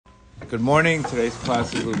Good morning. Today's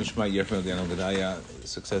class is Nishma Yerfim Diana Gadaya,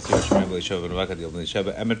 Success Yershim Belisheva Navaka Dil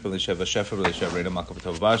Belisheva Emet Belisheva Shefa Belisheva Rena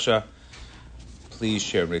Makavatov Basha. Please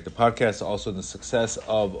share and rate the podcast. Also, the success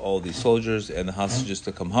of all these soldiers and the hostages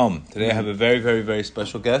to come home. Today, I have a very, very, very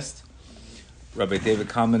special guest, Rabbi David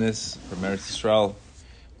Kalmanous from Eretz Israel,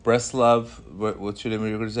 Breslov. What's your name of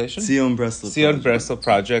your organization? Zion Breslov. Zion Breslov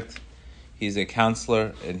Project. He's a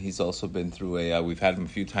counselor, and he's also been through we've had him a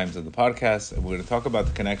few times on the podcast, and we're going to talk about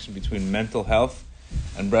the connection between mental health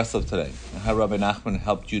and Breslov today, and how Rabbi Nachman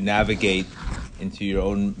helped you navigate into your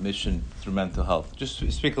own mission through mental health. Just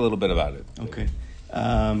speak a little bit about it. Okay.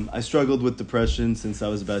 I struggled with depression since I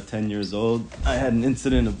was about 10 years old. I had an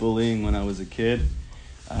incident of bullying when I was a kid.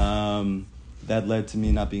 That led to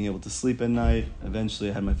me not being able to sleep at night. Eventually,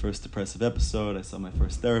 I had my first depressive episode. I saw my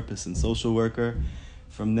first therapist and social worker.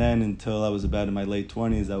 From then until I was about in my late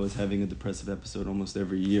 20s, I was having a depressive episode almost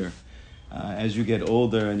every year. As you get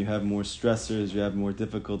older and you have more stressors, you have more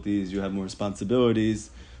difficulties, you have more responsibilities,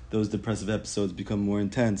 those depressive episodes become more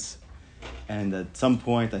intense. And at some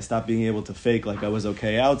point, I stopped being able to fake like I was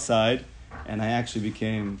okay outside, and I actually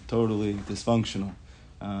became totally dysfunctional.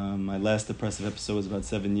 My last depressive episode was about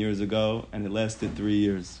 7 years ago, and it lasted 3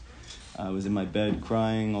 years. I was in my bed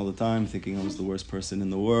crying all the time, thinking I was the worst person in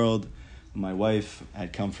the world. My wife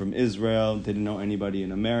had come from Israel, didn't know anybody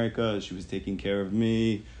in America. She was taking care of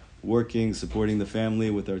me, working, supporting the family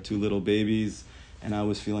with our 2 little babies, and I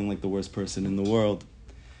was feeling like the worst person in the world.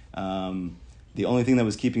 The only thing that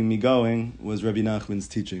was keeping me going was Rabbi Nachman's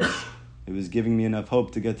teachings. It was giving me enough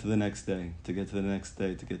hope to get to the next day, to get to the next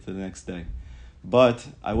day, to get to the next day. But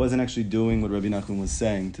I wasn't actually doing what Rabbi Nachman was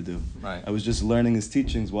saying to do. Right. I was just learning his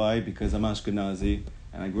teachings. Why? Because I'm Ashkenazi,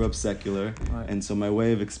 and I grew up secular, right. And so my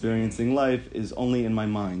way of experiencing life is only in my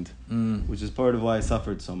mind, which is part of why I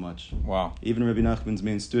suffered so much. Wow. Even Rabbi Nachman's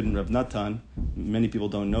main student, Rav Natan, many people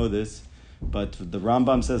don't know this, but the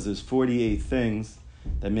Rambam says there's 48 things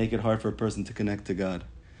that make it hard for a person to connect to God.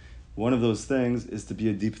 One of those things is to be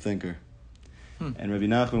a deep thinker. And Rabbi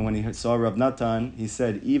Nachman, when he saw Rav Natan, he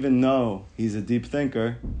said, even though he's a deep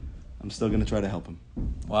thinker, I'm still going to try to help him.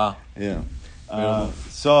 Wow. Yeah.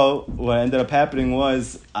 So what ended up happening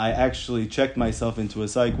was I actually checked myself into a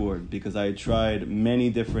psych ward because I had tried many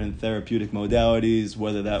different therapeutic modalities,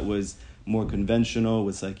 whether that was more conventional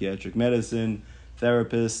with psychiatric medicine,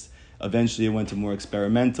 therapists. Eventually it went to more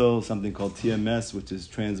experimental, something called TMS, which is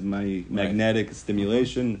transmagnetic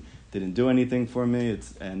stimulation. Didn't do anything for me.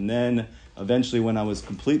 And then eventually when I was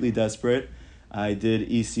completely desperate, I did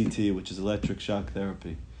ECT, which is electric shock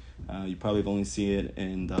therapy. You probably have only seen it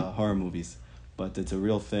in the horror movies. But it's a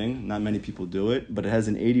real thing. Not many people do it, but it has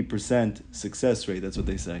an 80% success rate. That's what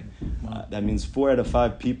they say. That means 4 out of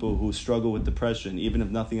 5 people who struggle with depression, even if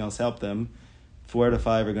nothing else helped them, 4 out of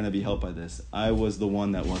 5 are going to be helped by this. I was the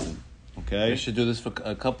one that wasn't. Okay? You should do this for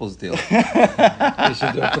a couples deal. You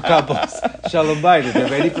should do it for couples. Shalom bayit. You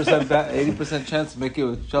have 80% chance to make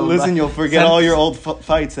you shalom bayit. Listen, you'll forget all your old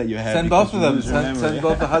fights that you had. Send both of them. Send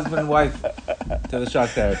both the husband and wife to the shock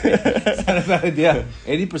therapy. It's not a bad idea.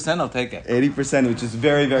 80%, I'll take it. 80%, which is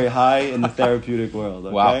very, very high in the therapeutic world.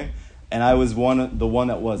 Okay? Wow. And I was the one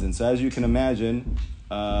that wasn't. So as you can imagine,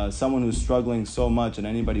 someone who's struggling so much, and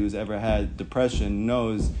anybody who's ever had depression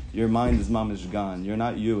knows your mind is mamish gone. You're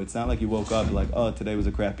not you. It's not like you woke up like, oh, today was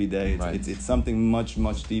a crappy day. It's something much,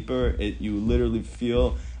 much deeper. You literally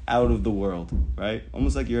feel out of the world, right?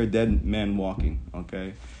 Almost like you're a dead man walking,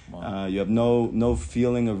 okay? Wow. You have no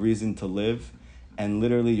feeling of reason to live. And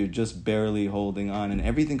literally, you're just barely holding on, and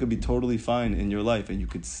everything could be totally fine in your life, and you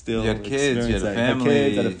could still you had kids, you had a family, I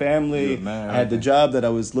had a family, I had the job that I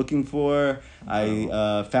was looking for,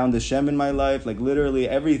 I found Hashem in my life, like literally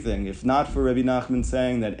everything. If not for Rabbi Nachman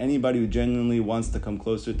saying that anybody who genuinely wants to come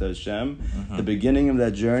closer to Hashem, the beginning of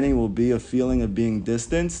that journey will be a feeling of being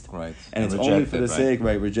distanced, right? And it's only for the sake,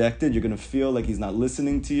 rejected. You're going to feel like he's not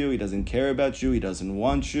listening to you, he doesn't care about you, he doesn't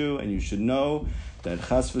want you, and you should know that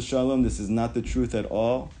chas v'shalom, this is not the truth at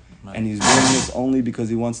all. Right. And he's doing this only because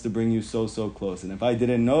he wants to bring you so close. And if I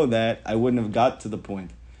didn't know that, I wouldn't have got to the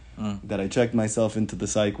point that I checked myself into the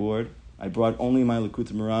psych ward. I brought only my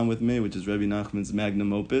Likutei Moharan with me, which is Rabbi Nachman's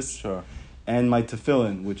magnum opus. Sure. And my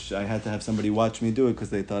tefillin, which I had to have somebody watch me do it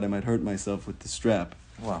because they thought I might hurt myself with the strap.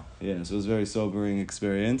 Wow. Yeah, so it was a very sobering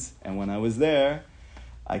experience. And when I was there,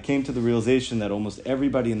 I came to the realization that almost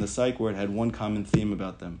everybody in the psych ward had one common theme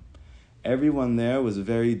about them. Everyone there was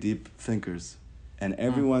very deep thinkers. And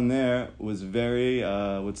everyone there was very,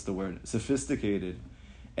 sophisticated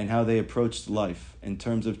in how they approached life in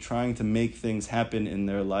terms of trying to make things happen in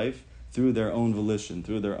their life through their own volition,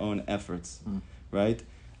 through their own efforts, right?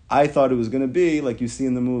 I thought it was going to be like you see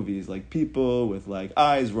in the movies, like people with like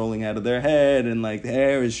eyes rolling out of their head and like the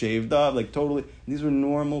hair is shaved off, like totally. These were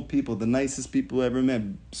normal people, the nicest people I ever met,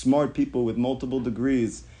 smart people with multiple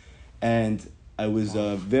degrees. And it was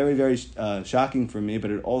very, very shocking for me,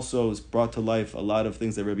 but it also brought to life a lot of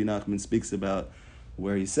things that Rabbi Nachman speaks about,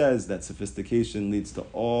 where he says that sophistication leads to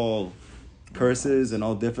all curses and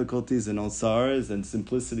all difficulties and all sorrows, and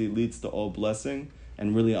simplicity leads to all blessing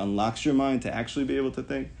and really unlocks your mind to actually be able to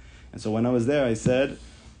think. And so when I was there, I said,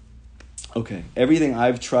 okay, everything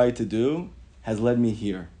I've tried to do has led me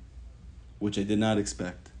here, which I did not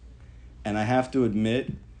expect. And I have to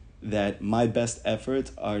admit that my best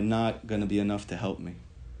efforts are not going to be enough to help me,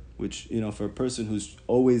 which, for a person who's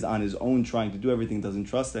always on his own trying to do everything, doesn't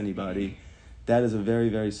trust anybody, that is a very,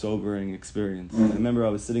 very sobering experience. I remember I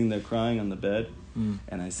was sitting there crying on the bed,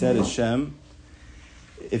 and I said, Hashem,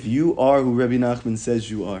 if you are who Rabbi Nachman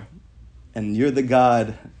says you are, and you're the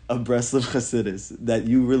God of Breslov Chassidus, that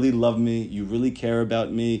you really love me, you really care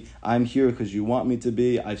about me, I'm here because you want me to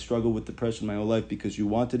be, I struggled with depression my whole life because you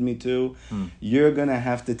wanted me to, you're going to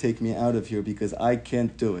have to take me out of here because I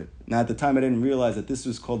can't do it. Now, at the time, I didn't realize that this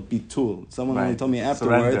was called bitul. Someone only told me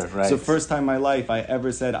afterwards. Surrender, right. It's the first time in my life I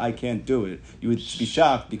ever said, I can't do it. You would be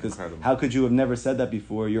shocked because how could you have never said that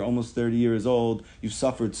before? You're almost 30 years old. You've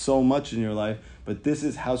suffered so much in your life. But this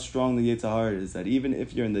is how strong the Yetzer Hara is, that even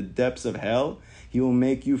if you're in the depths of hell, he will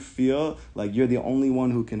make you feel like you're the only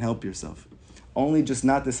one who can help yourself. Only just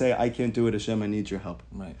not to say, I can't do it, Hashem, I need your help.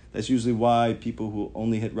 Right. That's usually why people who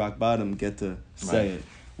only hit rock bottom get to say it.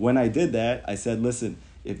 When I did that, I said, listen,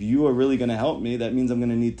 if you are really going to help me, that means I'm going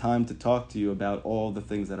to need time to talk to you about all the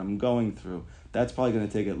things that I'm going through. That's probably going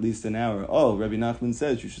to take at least an hour. Oh, Rabbi Nachman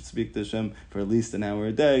says you should speak to Hashem for at least an hour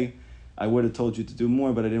a day. I would have told you to do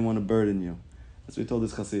more, but I didn't want to burden you. That's what we told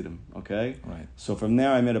this Hasidim, okay? Right. So from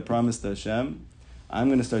there, I made a promise to Hashem. I'm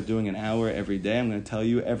going to start doing an hour every day. I'm going to tell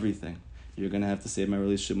you everything. You're going to have to save my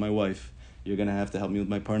relationship with my wife. You're going to have to help me with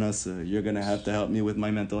my parnasa. You're going to have to help me with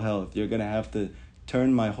my mental health. You're going to have to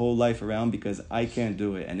turn my whole life around because I can't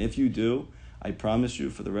do it. And if you do, I promise you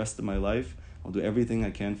for the rest of my life, I'll do everything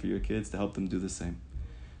I can for your kids to help them do the same.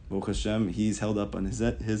 Baruch Hashem, he's held up on his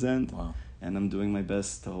end, and I'm doing my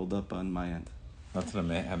best to hold up on my end. That's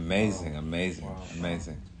amazing.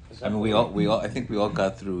 I mean, we all. I think we all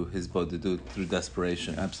got through his bodedut through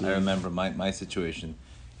desperation. Absolutely. I remember my situation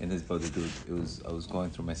in his bodedut. I was going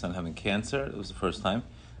through my son having cancer. It was the first time,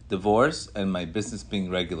 divorce, and my business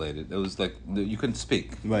being regulated. It was like you couldn't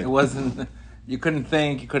speak. Right. It wasn't. You couldn't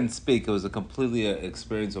think. You couldn't speak. It was a completely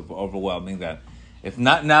experience of overwhelming. That if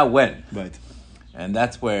not now, when? Right. And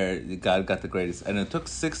that's where God got the greatest. And it took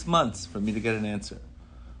 6 months for me to get an answer.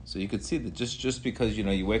 So you could see that just because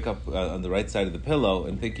you wake up on the right side of the pillow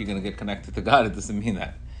and think you're going to get connected to God, it doesn't mean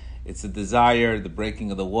that. It's the desire, the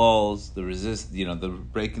breaking of the walls, the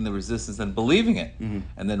breaking the resistance, and believing it. Mm-hmm.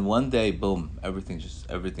 And then one day, boom, everything just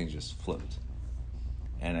flipped.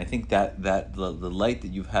 And I think that the light that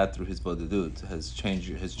you've had through his bodedut has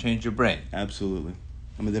changed your brain. Absolutely.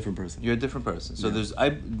 I'm a different person. You're a different person. So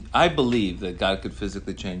I believe that God could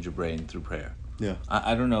physically change your brain through prayer. Yeah.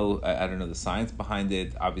 I don't know. I don't know the science behind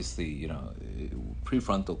it. Obviously,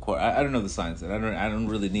 prefrontal cortex. I don't know the science, and I don't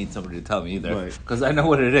really need somebody to tell me either, because I know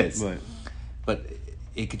what it is. Right. But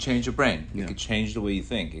it could change your brain. Yeah. It could change the way you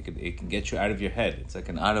think. It can get you out of your head. It's like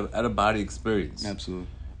an out of body experience. Absolutely.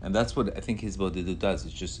 And that's what I think his bodedut does.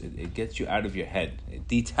 It's just it gets you out of your head. It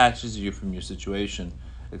detaches you from your situation,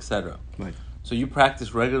 etc. Right. So you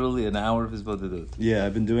practice regularly an hour of his bodedut? Yeah,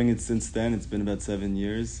 I've been doing it since then. It's been about 7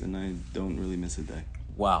 years, and I don't really miss a day.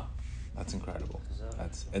 Wow, that's incredible.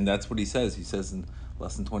 That's what he says. He says in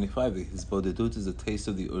lesson 25, his bodedut is a taste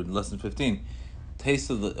of or in lesson 15,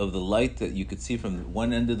 taste of the light that you could see from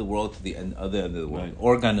one end of the world to the other end of the world. Right.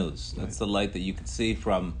 Organus. That's the light that you could see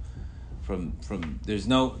from there's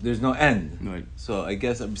no end. Right. So I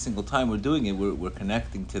guess every single time we're doing it, we're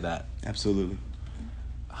connecting to that. Absolutely.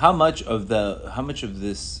 How much of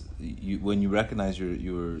this when you recognize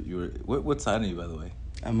your what sign are you, by the way?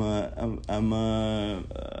 I'm a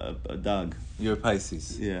dog. You're a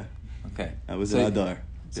Pisces. Yeah. Okay. I was an Adar.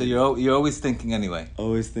 So you're always thinking anyway.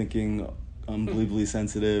 Always thinking, unbelievably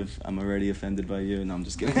sensitive. I'm already offended by you. No, I'm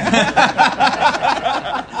just kidding.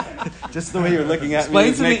 Just the way you're looking at me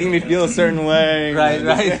is making me feel a certain way.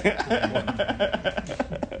 Right.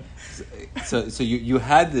 So you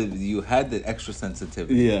had the extra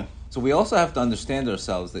sensitivity. Yeah. So we also have to understand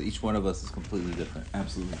ourselves that each one of us is completely different.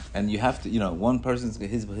 Absolutely. And you have to, one person's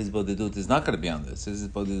his bodedut is not going to be on this. His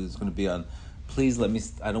bodedut is going to be on, please let me.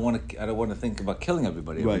 I don't want to think about killing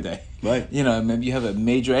everybody every day. Right. Maybe you have a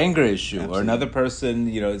major anger issue, Absolutely. or another person,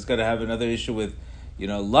 is going to have another issue with,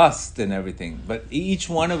 lust and everything. But each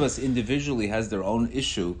one of us individually has their own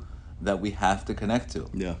issue that we have to connect to.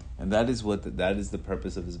 Yeah. And that is the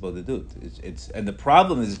purpose of Hisbodedut. And the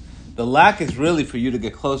problem is, the lack is really for you to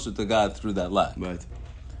get closer to God through that lack. Right.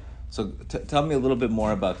 So tell me a little bit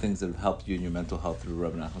more about things that have helped you in your mental health through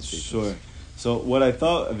Rabbi Nachman's teachings. Sure. So what I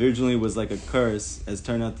thought originally was like a curse has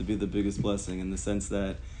turned out to be the biggest blessing, in the sense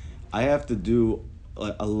that I have to do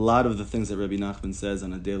a lot of the things that Rabbi Nachman says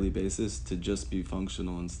on a daily basis to just be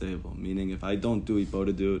functional and stable. Meaning, if I don't do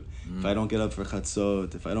Hipodedut, if I don't get up for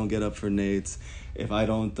Chatzot, if I don't get up for Nates, if I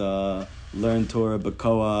don't learn Torah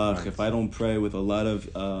b'koach, right. if I don't pray with a lot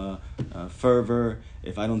of fervor,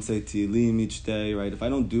 if I don't say Tehillim each day, right? If I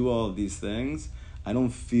don't do all of these things, I don't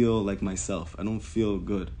feel like myself. I don't feel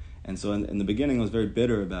good. And so in the beginning, I was very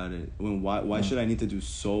bitter about it. Why should I need to do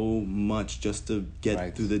so much just to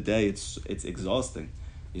get through the day? It's exhausting,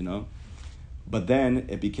 But then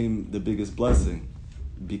it became the biggest blessing,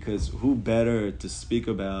 because who better to speak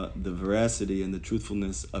about the veracity and the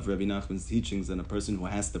truthfulness of Rabbi Nachman's teachings than a person who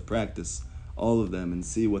has to practice all of them and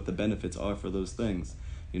see what the benefits are for those things.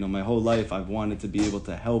 My whole life I've wanted to be able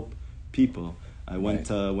to help people. I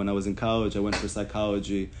went when I was in college, I went for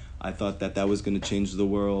psychology. I thought that was going to change the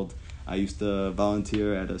world. I used to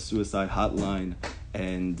volunteer at a suicide hotline,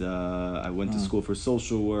 and I went to school for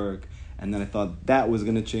social work. And then I thought that was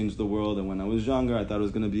going to change the world. And when I was younger, I thought I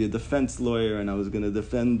was going to be a defense lawyer, and I was going to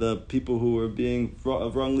defend the people who were being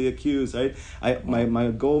wrongly accused. Right?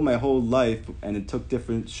 My goal my whole life, and it took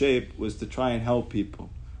different shape, was to try and help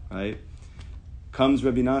people. Right? Comes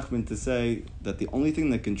Rabbi Nachman to say that the only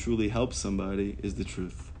thing that can truly help somebody is the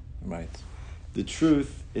truth. Right. The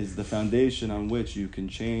truth is the foundation on which you can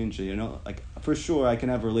change. Like, for sure, I can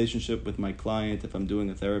have a relationship with my client if I'm doing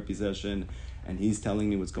a therapy session and he's telling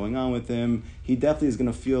me what's going on with him. He definitely is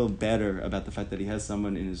going to feel better about the fact that he has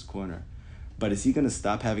someone in his corner. But is he going to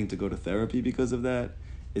stop having to go to therapy because of that?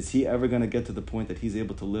 Is he ever going to get to the point that he's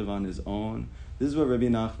able to live on his own? This is what Rabbi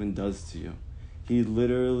Nachman does to you. He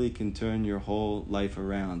literally can turn your whole life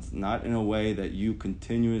around, not in a way that you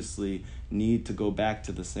continuously need to go back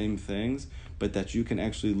to the same things, but that you can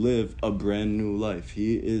actually live a brand new life.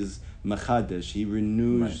 He is Machadesh. He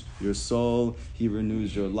renews your soul. He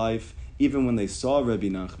renews your life. Even when they saw Rabbi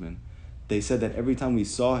Nachman, they said that every time we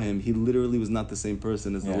saw him, he literally was not the same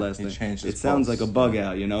person as the last time. It sounds like a bug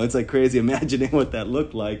out, It's like crazy imagining what that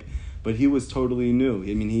looked like, but he was totally new.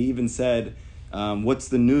 I mean, he even said, what's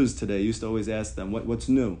the news today? I used to always ask them, what's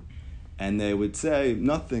new? And they would say,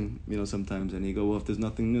 nothing, sometimes. And he'd go, well, if there's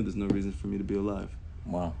nothing new, there's no reason for me to be alive.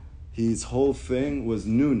 Wow. His whole thing was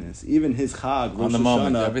newness. Even his Chag, Rosh On the Hashanah,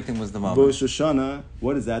 moment, everything was the moment. Rosh Hashanah,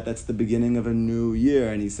 what is that? That's the beginning of a new year.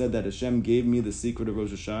 And he said that Hashem gave me the secret of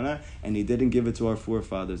Rosh Hashanah, and he didn't give it to our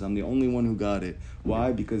forefathers. I'm the only one who got it.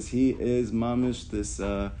 Why? Because he is mamish,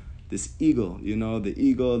 this eagle, the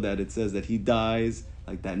eagle that it says that he dies,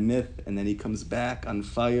 like that myth, and then he comes back on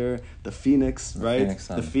fire, the phoenix, right?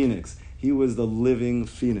 The phoenix. He was the living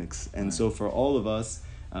phoenix. And so for all of us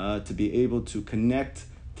to be able to connect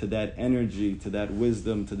to that energy, to that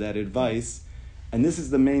wisdom, to that advice, and this is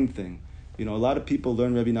the main thing. A lot of people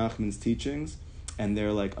learn Rabbi Nachman's teachings, and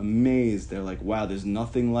they're like amazed. They're like, "Wow, there's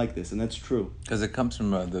nothing like this," and that's true. Because it comes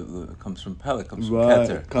from it comes from Pele, it comes from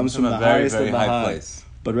Keter, it comes from a the very, highest very of the high high place.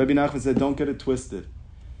 But Rabbi Nachman said, "Don't get it twisted.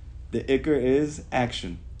 The ikr is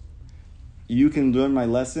action. You can learn my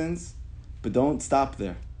lessons, but don't stop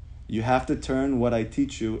there. You have to turn what I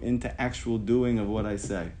teach you into actual doing of what I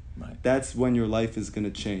say." Right. That's when your life is going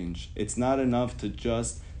to change. It's not enough to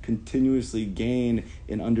just continuously gain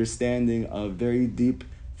an understanding of very deep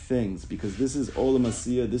things, because this is Olam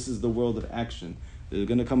Asiyah, this is the world of action. There's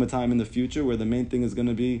going to come a time in the future where the main thing is going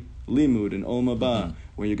to be limud and Olam Haba,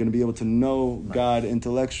 where you're going to be able to know God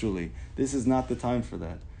intellectually. This is not the time for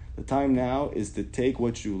that. The time now is to take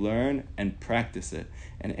what you learn and practice it.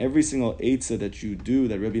 And every single eitzah that you do,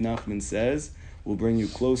 that Rabbi Nachman says, will bring you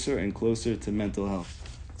closer and closer to mental health.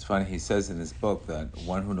 It's funny, he says in his book that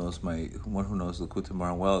one who knows Likutei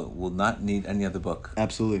Moharan well will not need any other book.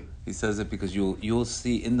 Absolutely. He says it because you'll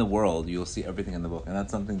see in the world, you'll see everything in the book. And that's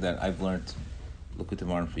something that I've learned Likutei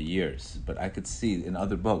Moharan for years. But I could see in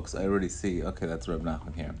other books, I already see, okay, that's Reb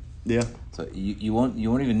Nachman here. Yeah. So you won't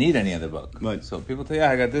even need any other book. Right. So people say,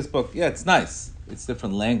 I got this book. Yeah, it's nice. It's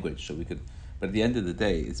different language, so we could. But at the end of the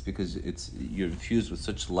day, it's because you're infused with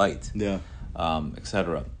such light. Yeah.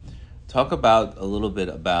 Etc. Talk about a little bit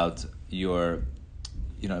about your.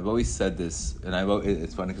 I've always said this, and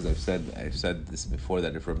it's funny because I've said this before,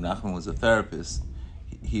 that if Reb Nachman was a therapist,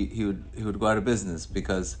 he would go out of business,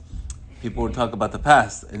 because people would talk about the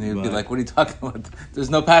past, and he'd be like, "What are you talking about? There's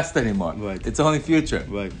no past anymore. Right. It's only future."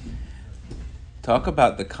 Right. Talk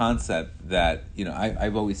about the concept that,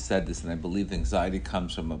 I've always said this, and I believe anxiety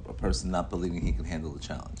comes from a person not believing he can handle the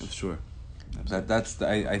challenge. Sure.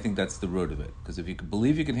 I think that's the root of it. Because if you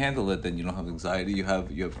believe you can handle it, then you don't have anxiety, you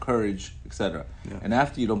have courage, etc. Yeah. And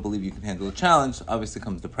after you don't believe you can handle a challenge, obviously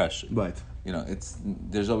comes depression. Right.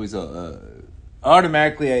 There's always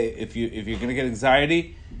automatically, if you're going to get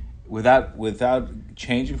anxiety, without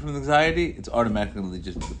changing from anxiety, it's automatically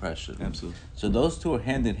just depression. Absolutely. So those two are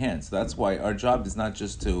hand in hand. So that's why our job is not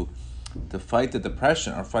just to fight the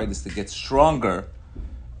depression. Our fight is to get stronger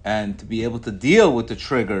and to be able to deal with the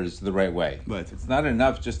triggers the right way. Right. It's not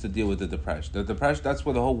enough just to deal with the depression. The depression, that's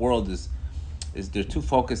where the whole world is they're too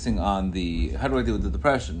focusing on how do I deal with the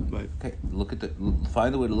depression? Right. Okay,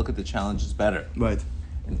 find a way to look at the challenges better. Right.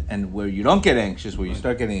 And where you don't get anxious, where you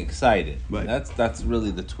start getting excited. Right. That's really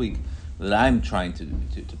the tweak that I'm trying to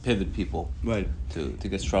pivot people right. to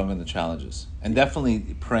get stronger in the challenges. And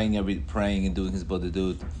definitely praying and doing his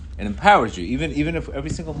bodedut, it empowers you. Even if every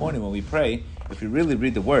single morning when we pray, if you really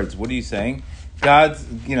read the words, what are you saying? God's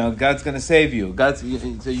going to save you.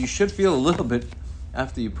 So you should feel a little bit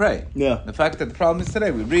after you pray. Yeah. The fact that the problem is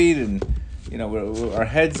today we read and we're our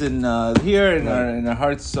heads in here and right. our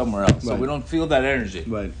hearts somewhere else, so right. we don't feel that energy.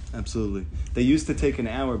 Right, absolutely. They used to take an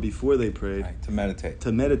hour before they prayed to meditate.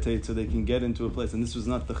 So they can get into a place. And this was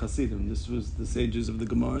not the Hasidim. This was the sages of the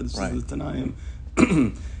Gemara. This was the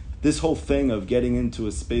Tanaim. This whole thing of getting into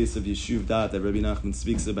a space of Yeshuv Dat that Rabbi Nachman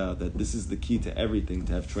speaks about, that this is the key to everything,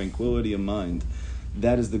 to have tranquility of mind.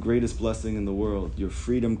 That is the greatest blessing in the world. Your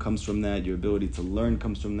freedom comes from that. Your ability to learn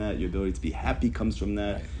comes from that. Your ability to be happy comes from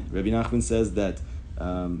that. Right. Rabbi Nachman says that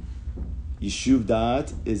Yeshuv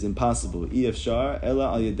Da'at is impossible. Efshar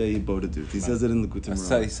ela al yedei bodedut. He says it in the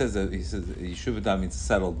Likutei. He says Yeshuv Da'at means a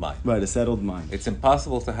settled mind. Right, a settled mind. It's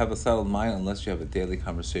impossible to have a settled mind unless you have a daily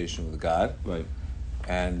conversation with God. Right.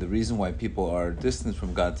 And the reason why people are distant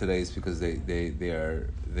from God today is because they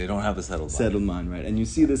don't have a settled mind. Settled mind, right? And you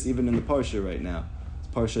see this even in the Parsha right now.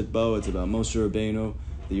 Parshat Bo, it's about Moshe Rabbeinu.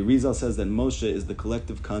 The Arizal says that Moshe is the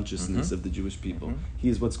collective consciousness of the Jewish people. He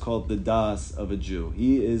is what's called the das of a Jew.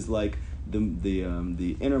 He is like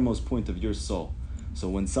the innermost point of your soul. So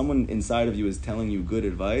when someone inside of you is telling you good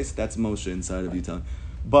advice, that's Moshe inside of you telling.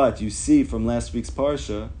 But you see from last week's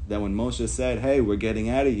Parsha that when Moshe said, hey, we're getting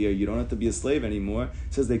out of here, you don't have to be a slave anymore,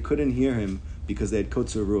 it says they couldn't hear him because they had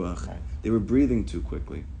kotzer ruach. Right. They were breathing too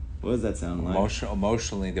quickly. What does that sound like?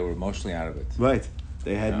 Emotionally, they were emotionally out of it. Right.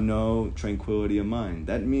 They had no tranquility of mind.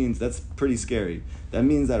 That means, that's pretty scary. That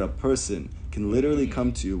means that a person can literally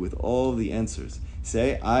come to you with all the answers.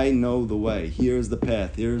 Say, I know the way. Here's the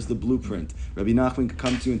path. Here's the blueprint. Rabbi Nachman can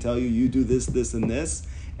come to you and tell you, you do this, this, and this,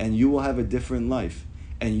 and you will have a different life.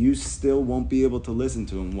 And you still won't be able to listen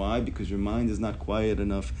to him. Why? Because your mind is not quiet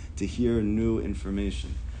enough to hear new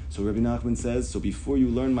information. So Rabbi Nachman says, so before you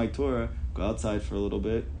learn my Torah, go outside for a little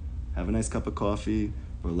bit, have a nice cup of coffee,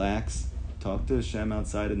 relax, talk to Hashem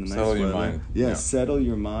outside in the nice weather. Settle your mind. Yeah, settle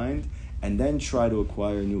your mind, and then try to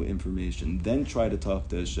acquire new information. Then try to talk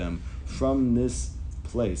to Hashem from this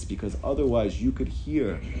place, because otherwise you could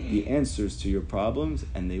hear the answers to your problems,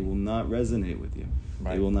 and they will not resonate with you.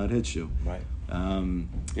 Right. They will not hit you. Right.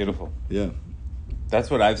 Beautiful. Yeah. That's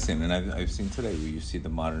what I've seen, and I've seen today where you see the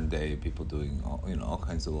modern day people doing all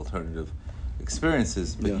kinds of alternative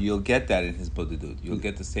experiences, but you'll get that in his bodedut. You'll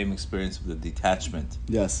get the same experience of the detachment.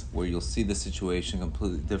 Yes. Where you'll see the situation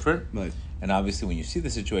completely different. Right. And obviously when you see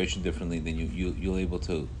the situation differently, then you'll able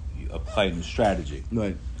to apply a new strategy.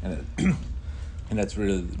 Right. And that's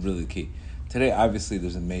really, really key. Today, obviously,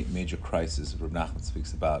 there's a major crisis. Rabbi Nachman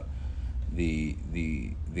speaks about the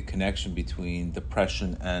connection between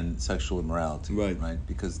depression and sexual immorality. Right.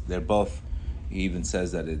 Because they're both, he even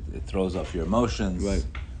says that it throws off your emotions. Right.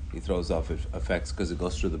 He throws off effects because it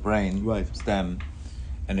goes through the brain stem,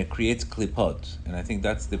 and it creates klipot. And I think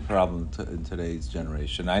that's the problem in today's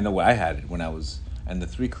generation. I know I had it when I was, and the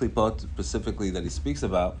 3 klipot specifically that he speaks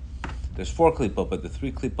about, there's 4 klipot, but the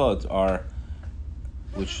 3 klipot are,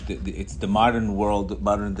 which it's the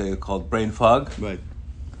modern day called brain fog. Right.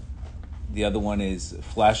 The other one is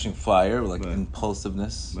flashing fire, like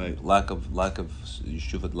impulsiveness, lack of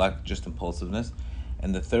yeshuvah, lack just impulsiveness.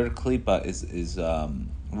 And the third klipa is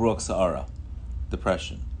ruach sa'ara,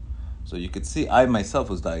 depression. So you could see, I myself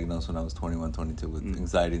was diagnosed when I was 21, 22 with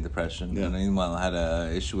anxiety and depression. Yeah. And meanwhile, I had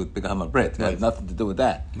an issue with Big Hama Brit. It had nothing to do with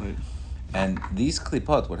that. Right. And these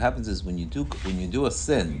klipot, what happens is when you do a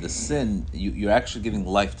sin, the sin, you're actually giving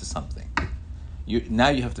life to something. Now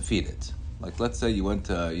you have to feed it. Like let's say you went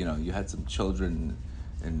to, you had some children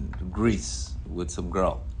in Greece with some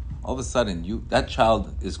girl. All of a sudden, that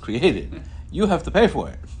child is created. You have to pay for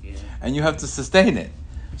it, and you have to sustain it.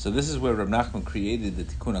 So this is where Reb Nachman created the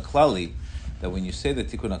Tikkun HaKlali, that when you say the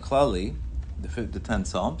Tikkun HaKlali, the 10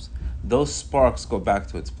 Psalms, those sparks go back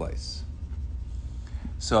to its place.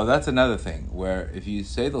 So that's another thing, where if you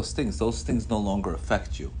say those things no longer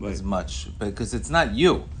affect you as much, because it's not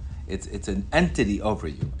you. It's an entity over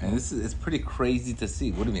you. And it's pretty crazy to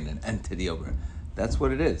see. What do you mean, an entity over? That's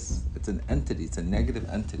what it is. It's an entity. It's a negative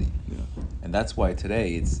entity. Yeah. And that's why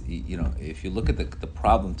today, if you look at the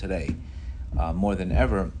problem today, more than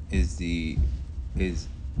ever, is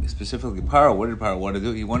specifically Paro. What did Paro want to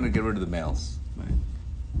do? He wanted to get rid of the males. Right.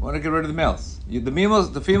 He wanted to get rid of the males.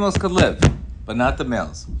 The females could live, but not the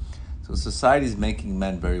males. So society is making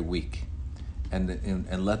men very weak,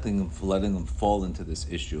 and letting them fall into this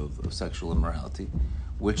issue of sexual immorality,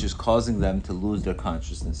 which is causing them to lose their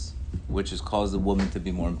consciousness, which has caused the woman to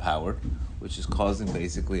be more empowered, which is causing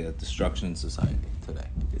basically a destruction in society today.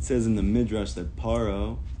 It says in the Midrash that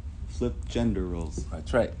Paro flipped gender roles.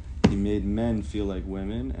 That's right. He made men feel like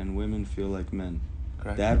women and women feel like men.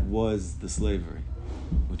 Correct. That was the slavery,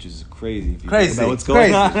 which is crazy. If you Crazy. Think about what's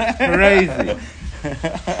going on.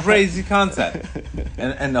 Crazy concept.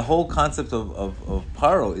 And the whole concept of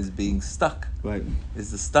Paro is being stuck. Right.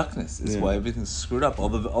 Is the stuckness. Is why everything's screwed up. All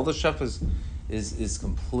the stuff is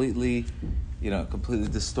completely, completely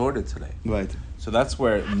distorted today. Right. So that's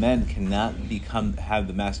where men cannot have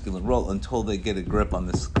the masculine role until they get a grip on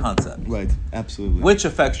this concept. Right. Absolutely. Which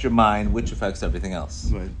affects your mind, which affects everything else.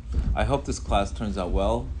 Right. I hope this class turns out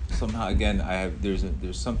well. Somehow, again,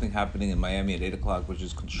 there's something happening in Miami at 8:00, which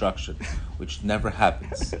is construction, which never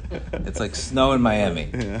happens. It's like snow in Miami.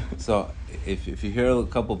 Yeah. So if you hear a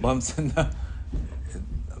couple bumps in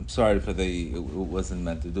I'm sorry it wasn't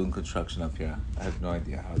meant. They're doing construction up here. I have no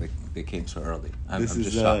idea how they came so early. I'm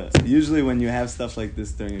just shocked. Usually when you have stuff like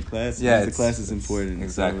this during a class, the class is important.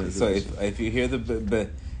 Exactly. So if you hear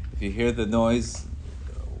the noise,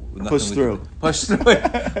 push through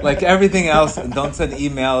it. Like everything else. Don't send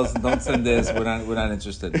emails. Don't send this. We're not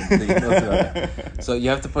interested. So you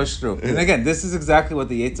have to push through. And again, this is exactly what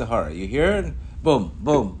the Yetzer Hara. You hear it, boom,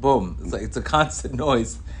 boom, boom. It's a constant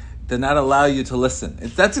noise to not allow you to listen.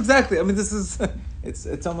 That's exactly. I mean, this is.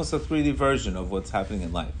 It's almost a 3D version of what's happening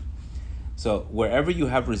in life. So wherever you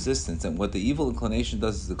have resistance, and what the evil inclination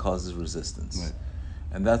does is it causes resistance. Right.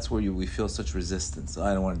 And that's where we feel such resistance.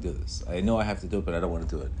 I don't want to do this. I know I have to do it, but I don't want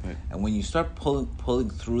to do it. Right. And when you start pulling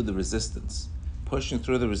through the resistance, pushing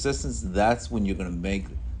through the resistance, that's when you're going to make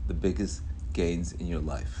the biggest gains in your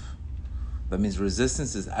life. That means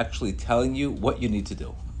resistance is actually telling you what you need to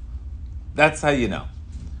do. That's how you know.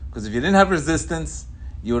 Because if you didn't have resistance,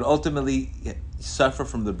 you would ultimately suffer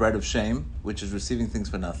from the bread of shame, which is receiving things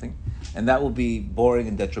for nothing. And that will be boring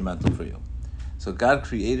and detrimental for you. So God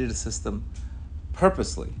created a system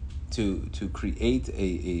purposely to create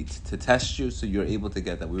to test you, so you're able to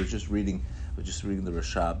get that. We're just reading the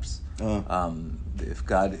Rashabs. If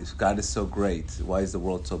God is so great, why is the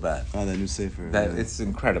world so bad? That new sefer. It's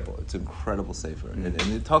incredible. It's an incredible sefer, and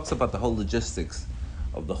it talks about the whole logistics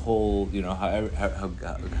of the whole.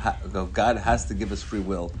 How God has to give us free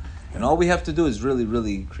will, and all we have to do is really,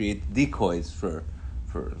 really create decoys for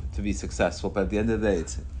to be successful. But at the end of the day,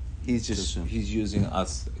 he's using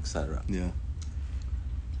us, etc. Yeah.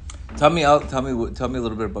 Tell me a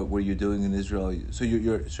little bit about what you're doing in Israel. So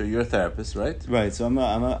you're a therapist, right? Right. So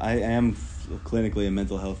I am clinically a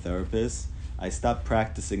mental health therapist. I stopped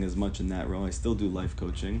practicing as much in that role. I still do life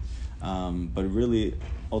coaching, but really,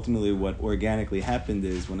 ultimately, what organically happened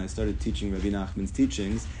is when I started teaching Rabbi Nachman's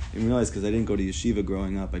teachings, and realized, because I didn't go to yeshiva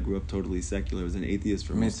growing up, I grew up totally secular. I was an atheist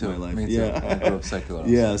for most of my life. Me too. Yeah. I grew up secular.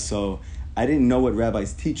 Yeah. So I didn't know what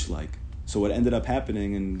rabbis teach like. So what ended up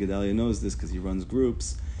happening, and Gedalia knows this because he runs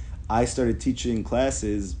groups, I started teaching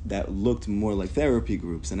classes that looked more like therapy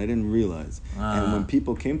groups, and I didn't realize. And when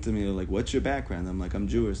people came to me, they're like, "What's your background?" I'm like, "I'm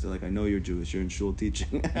Jewish." They're like, "I know you're Jewish. You're in shul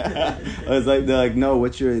teaching." They're like, "No,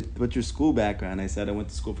 what's your school background?" I said, "I went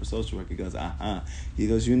to school for social work." He goes, "Uh-huh." He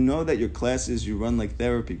goes, "You know that your classes you run like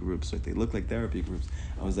therapy groups, like they look like therapy groups."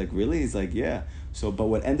 I was like, "Really?" He's like, "Yeah." So, but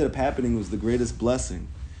what ended up happening was the greatest blessing.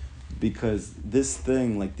 Because this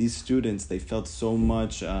thing, like these students, they felt so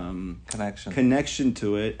much connection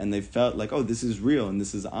to it, and they felt like, oh, this is real, and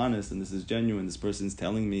this is honest, and this is genuine. This person's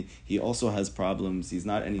telling me he also has problems. He's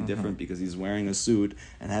not any different because he's wearing a suit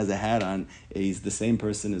and has a hat on. He's the same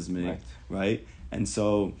person as me, right? And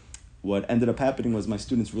so what ended up happening was my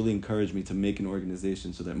students really encouraged me to make an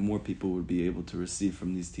organization so that more people would be able to receive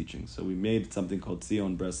from these teachings. So we made something called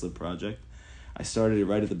Zion Breslov Project. I started it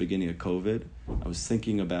right at the beginning of COVID. I was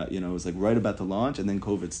thinking about, it was like right about to launch, and then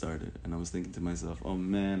COVID started. And I was thinking to myself, oh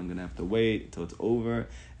man, I'm going to have to wait until it's over.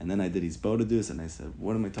 And then I did his Bodadus, and I said,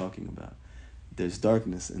 what am I talking about? there's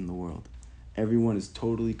darkness in the world. Everyone is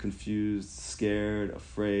totally confused, scared,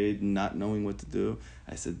 afraid, not knowing what to do.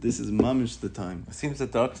 I said, this is mamish the time. It seems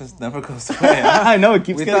that darkness never goes away. Huh? I know, it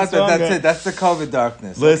keeps getting stronger. That's it. That's the COVID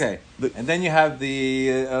darkness. Listen, okay. And then you have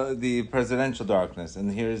the presidential darkness,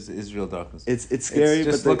 and here's Israel darkness. It's scary,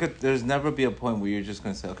 just but look at. There's never be a point where you're just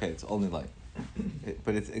going to say, okay, it's only light.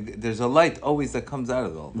 There's a light always that comes out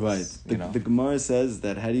of all this. Right. The Gemara says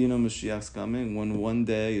that how do you know Mashiach's coming? When one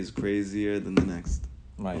day is crazier than the next.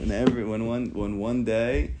 Right. When one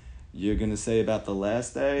day you're gonna say about the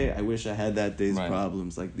last day, I wish I had that day's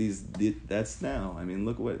problems. Like that's now. I mean,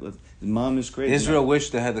 look what mom is crazy. Israel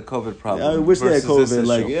wished they had the COVID problem. I wish they had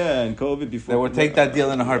COVID. And COVID before. They would take that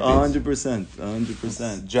deal in a heartbeat.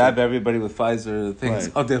 100%. Jab everybody with Pfizer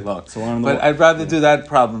things all day long. So I'd rather do that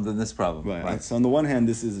problem than this problem. Right. So on the one hand,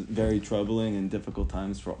 this is very troubling and difficult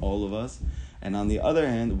times for all of us. And on the other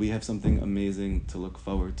hand, we have something amazing to look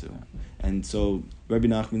forward to. And so Rabbi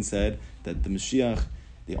Nachman said that the Mashiach,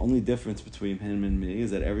 the only difference between him and me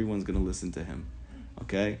is that everyone's going to listen to him.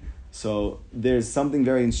 Okay? So there's something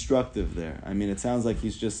very instructive there. I mean, it sounds like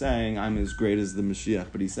he's just saying, I'm as great as the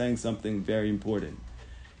Mashiach, but he's saying something very important.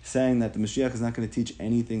 He's saying that the Mashiach is not going to teach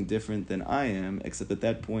anything different than I am, except at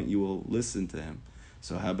that point you will listen to him.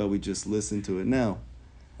 So how about we just listen to it now?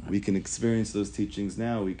 We can experience those teachings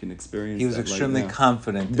now. We can experience. He was extremely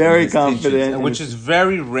confident. Very confident, which is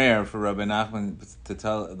very rare for Rabbi Nachman to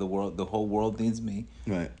tell the world. The whole world needs me.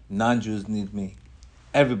 Right. Non-Jews need me.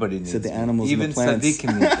 Everybody needs me. The animals, even and the plants.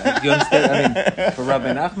 Tzaddikim need that. You understand? I mean, for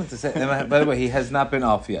Rabbi Nachman to say. By the way, he has not been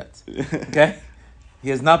off yet. Okay, he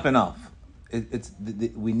has not been off.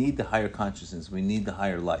 We need the higher consciousness. We need the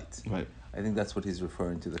higher light. Right. I think that's what he's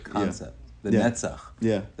referring to. The concept. The netzach,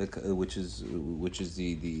 which is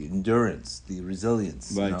the endurance, the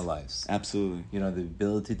resilience in our lives. Absolutely. The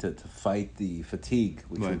ability to fight the fatigue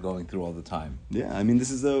which we're going through all the time. Yeah, I mean, this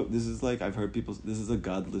is like I've heard people. This is a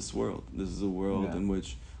godless world. This is a world in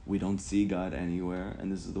which we don't see God anywhere,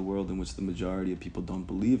 and this is the world in which the majority of people don't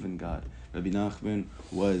believe in God. Rabbi Nachman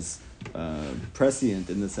was prescient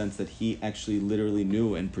in the sense that he actually literally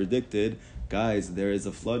knew and predicted, guys, there is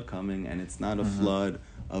a flood coming, and it's not a flood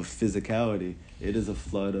of physicality, it is a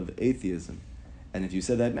flood of atheism. And if you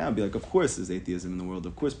said that now, it'd be like, of course there's atheism in the world,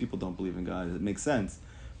 of course people don't believe in God, it makes sense.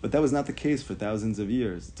 But that was not the case for thousands of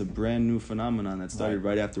years. It's a brand new phenomenon that started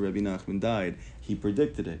right after Rabbi Nachman died. He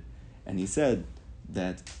predicted it. And he said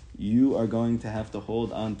that you are going to have to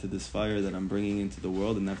hold on to this fire that I'm bringing into the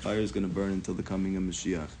world, and that fire is going to burn until the coming of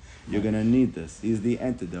Mashiach. You're going to need this. He's the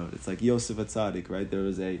antidote. It's like Yosef HaTzadik, right? There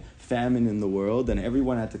was a famine in the world, and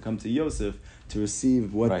everyone had to come to Yosef to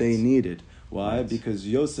receive what they needed. Why? Right. Because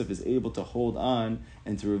Yosef is able to hold on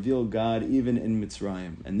and to reveal God even in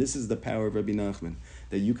Mitzrayim. And this is the power of Rabbi Nachman.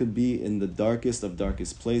 That you could be in the darkest of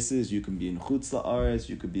darkest places, you can be in Chutz La'aretz,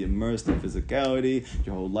 you could be immersed in physicality,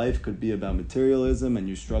 your whole life could be about materialism, and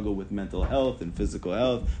you struggle with mental health and physical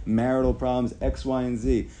health, marital problems, X, Y, and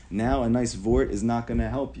Z. Now a nice vort is not going to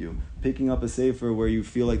help you. Picking up a sefer where you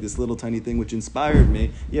feel like this little tiny thing which inspired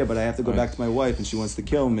me, but I have to go back to my wife and she wants to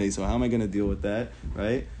kill me, so how am I going to deal with that,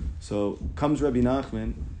 right? So comes Rabbi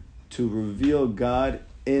Nachman to reveal God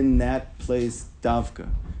in that place, Davka.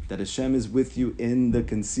 That Hashem is with you in the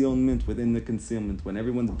concealment, within the concealment. When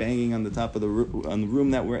everyone's banging on the top of the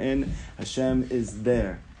room that we're in, Hashem is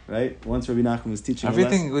there, right? Once Rabbi Nachman was teaching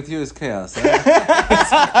everything with you is chaos. I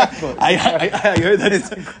heard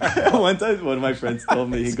that. One time, one of my friends told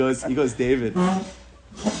me, he goes, David,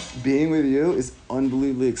 being with you is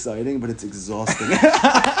unbelievably exciting, but it's exhausting.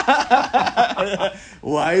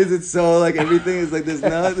 Why is it so like everything is like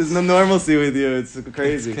there's no normalcy with you? It's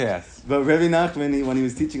crazy. It's chaos. But Rabbi Nachman, when he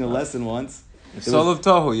was teaching a lesson once, soul of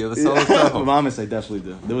tohu. You have a soul of tohu. Mamish, I definitely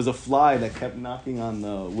do. There was a fly that kept knocking on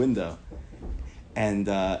the window, and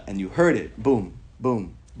you heard it, boom,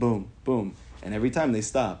 boom, boom, boom, and every time they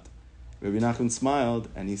stopped, Rabbi Nachman smiled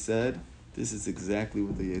and he said, "This is exactly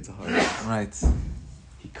what the Yetzer Hara is." Right.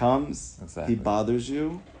 He comes, he bothers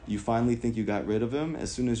you, you finally think you got rid of him.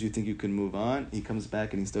 As soon as you think you can move on, he comes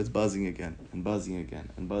back and he starts buzzing again, and buzzing again,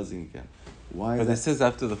 and buzzing again. Why? But this is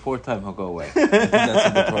after the fourth time he'll go away. I think that's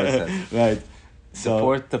what the Torah says. Right.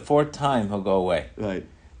 So the fourth time he'll go away. Right.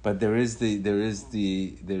 But there's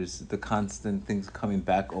the constant things coming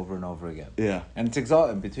back over and over again. Yeah. And it's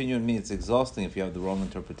exhausting. Between you and me, it's exhausting if you have the wrong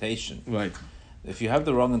interpretation. Right. If you have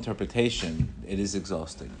the wrong interpretation, it is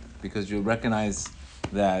exhausting because you recognize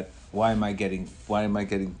that why am I getting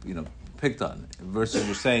picked on versus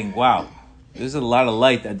you're saying, wow, there's a lot of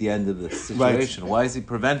light at the end of this situation. Right. Why is he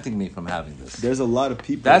preventing me from having this? There's a lot of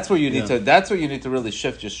people. That's where you need to. That's where you need to really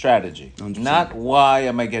shift your strategy. 100%. Not why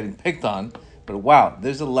am I getting picked on, but wow,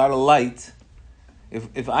 there's a lot of light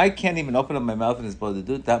If I can't even open up my mouth and it's supposed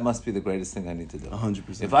to do, that must be the greatest thing I need to do.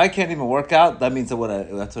 100%. If I can't even work out, that means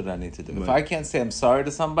that's what I need to do. Right. If I can't say I'm sorry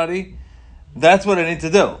to somebody, that's what I need to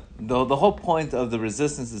do. The whole point of the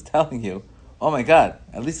resistance is telling you, oh my God,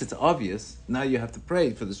 at least it's obvious. Now you have to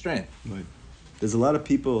pray for the strength. Right. There's a lot of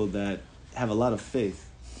people that have a lot of faith,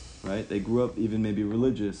 right? They grew up even maybe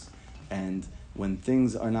religious, and when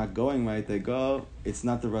things are not going right, they go, it's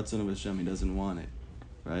not the Ratzon of Hashem, he doesn't want it,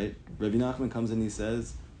 right? Rabbi Nachman comes and he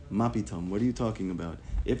says, Mapitom, what are you talking about?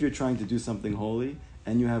 If you're trying to do something holy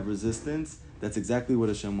and you have resistance, that's exactly what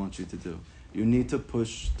Hashem wants you to do. You need to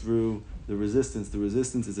push through the resistance. The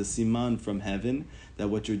resistance is a siman from heaven that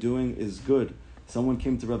what you're doing is good. Someone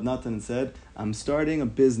came to Rav Natan and said, I'm starting a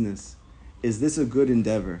business. Is this a good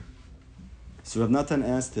endeavor? So Rav Natan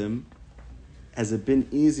asked him, has it been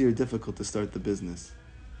easy or difficult to start the business?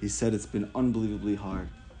 He said, it's been unbelievably hard.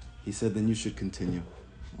 He said, then you should continue.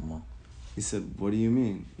 He said, what do you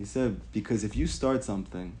mean? He said, because if you start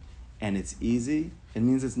something and it's easy, it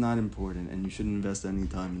means it's not important and you shouldn't invest any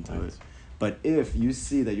time into it. But if you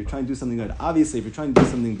see that you're trying to do something good, obviously if you're trying to do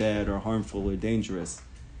something bad or harmful or dangerous,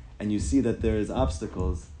 and you see that there is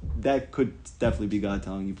obstacles, that could definitely be God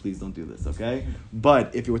telling you, please don't do this, okay?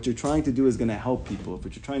 But if what you're trying to do is going to help people, if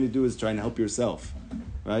what you're trying to do is trying to help yourself,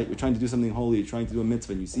 right? You're trying to do something holy, you're trying to do a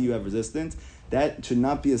mitzvah, and you see you have resistance, that should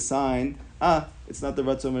not be a sign, it's not the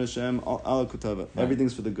Ratzon Hashem, ala kutava.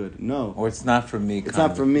 Everything's for the good. No. Or it's not for me. It's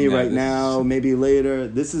not for me right now, maybe later.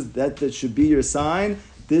 That should be your sign.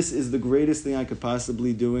 This is the greatest thing I could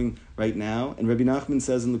possibly doing right now. And Rabbi Nachman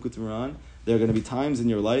says in Likutei Moharan, there are going to be times in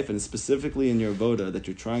your life, and specifically in your avoda, that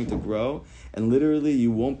you're trying to grow, and literally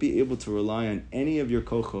you won't be able to rely on any of your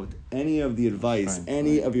kochot, any of the advice,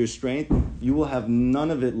 any of your strength. You will have none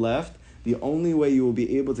of it left. The only way you will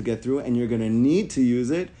be able to get through, and you're going to need to use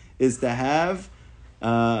it, is to have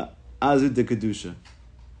azud de kedusha,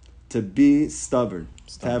 to be stubborn,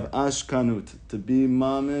 to have ashkanut, to be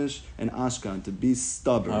mamish and ashkan, to be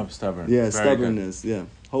stubborn. Oh, stubborn. Yeah, Very stubbornness. Good. Yeah,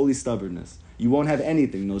 holy stubbornness. You won't have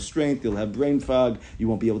anything, no strength, you'll have brain fog, you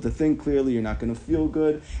won't be able to think clearly, you're not going to feel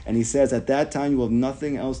good. And he says at that time you will have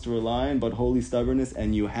nothing else to rely on but holy stubbornness,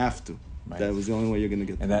 and you have to. Right. That was the only way you're going to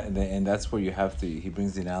get through. And that's where you have to, he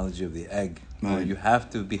brings the analogy of the egg, right. where you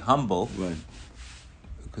have to be humble, right.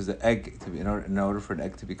 Because the egg, in order for an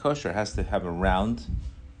egg to be kosher, it has to have a round,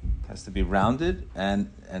 it has to be rounded,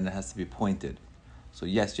 and it has to be pointed. So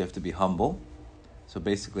yes, you have to be humble. So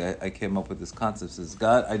basically, I came up with this concept: says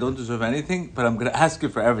God, I don't deserve anything, but I'm going to ask you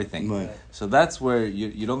for everything. Right. So that's where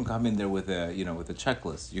you don't come in there with a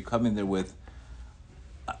checklist. You come in there with,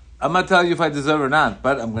 I'm not telling you if I deserve or not,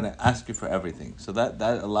 but I'm going to ask you for everything. So that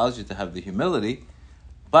allows you to have the humility,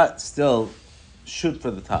 but still shoot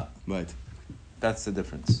for the top. Right. That's the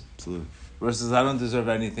difference. Absolutely. Versus, I don't deserve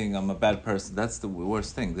anything, I'm a bad person. That's the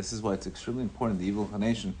worst thing. This is why it's extremely important. The evil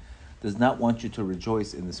inclination does not want you to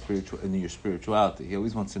rejoice in your spirituality. He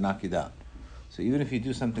always wants to knock you down. So even if you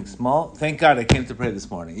do something small, thank God I came to pray this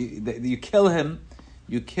morning. You kill him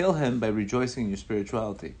by rejoicing in your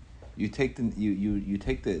spirituality. You take the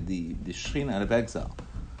Shekhinah out of exile.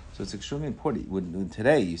 So it's extremely important. When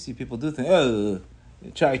today you see people do things,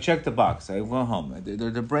 I check the box, I go home.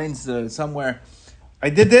 Their brains somewhere. I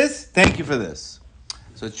did this. Thank you for this.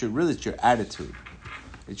 So it's your attitude.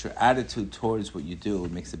 It's your attitude towards what you do.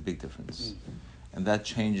 It makes a big difference, and that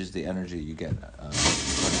changes the energy you get.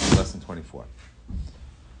 Lesson 24.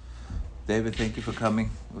 David, thank you for coming.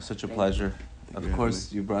 It was such a pleasure. Of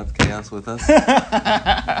course, you brought chaos with us.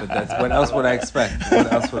 But what else would I expect?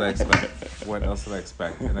 What else would I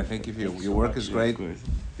expect? And I thank you for your work is great.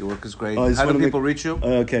 Your work is great. How do people reach you?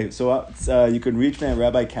 Okay, so you can reach me at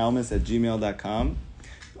rabbikalmanous@gmail.com.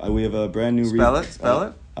 We have a brand new... Spell it.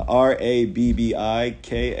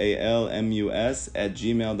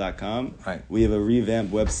 RABBIKALMUS@gmail.com. Right. We have a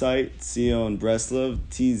revamped website, Zion Breslov,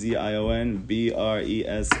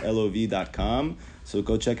 TZIONBRESLOV.com. So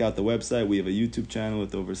go check out the website. We have a YouTube channel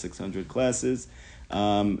with over 600 classes,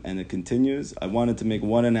 and it continues. I wanted to make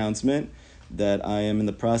one announcement that I am in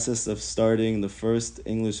the process of starting the first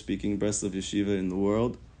English-speaking Breslov yeshiva in the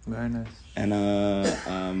world. Very nice. And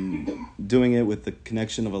doing it with the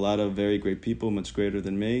connection of a lot of very great people, much greater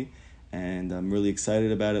than me. And I'm really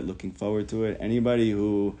excited about it, looking forward to it. Anybody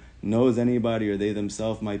who knows anybody or they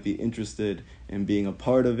themselves might be interested in being a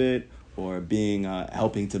part of it or being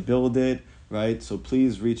helping to build it, right? So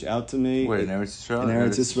please reach out to me. Where, in Eretz Yisrael? In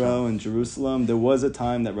Eretz Yisrael, in Jerusalem. There was a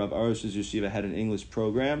time that Rav Arush's yeshiva had an English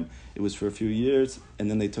program. It was for a few years, and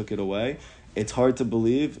then they took it away. It's hard to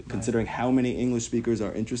believe, considering how many English speakers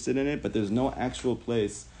are interested in it, but there's no actual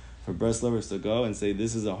place for Breslovers to go and say,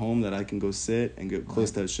 this is a home that I can go sit and get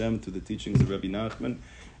close to Hashem through the teachings of Rabbi Nachman,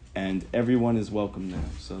 and everyone is welcome there.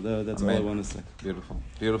 So that's all I want to say. Beautiful,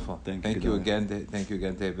 beautiful. Thank you again,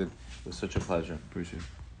 David. It was such a pleasure. Appreciate it.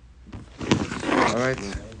 All right.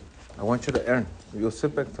 I want you to, Aaron, you'll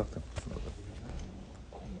sit back and talk to him.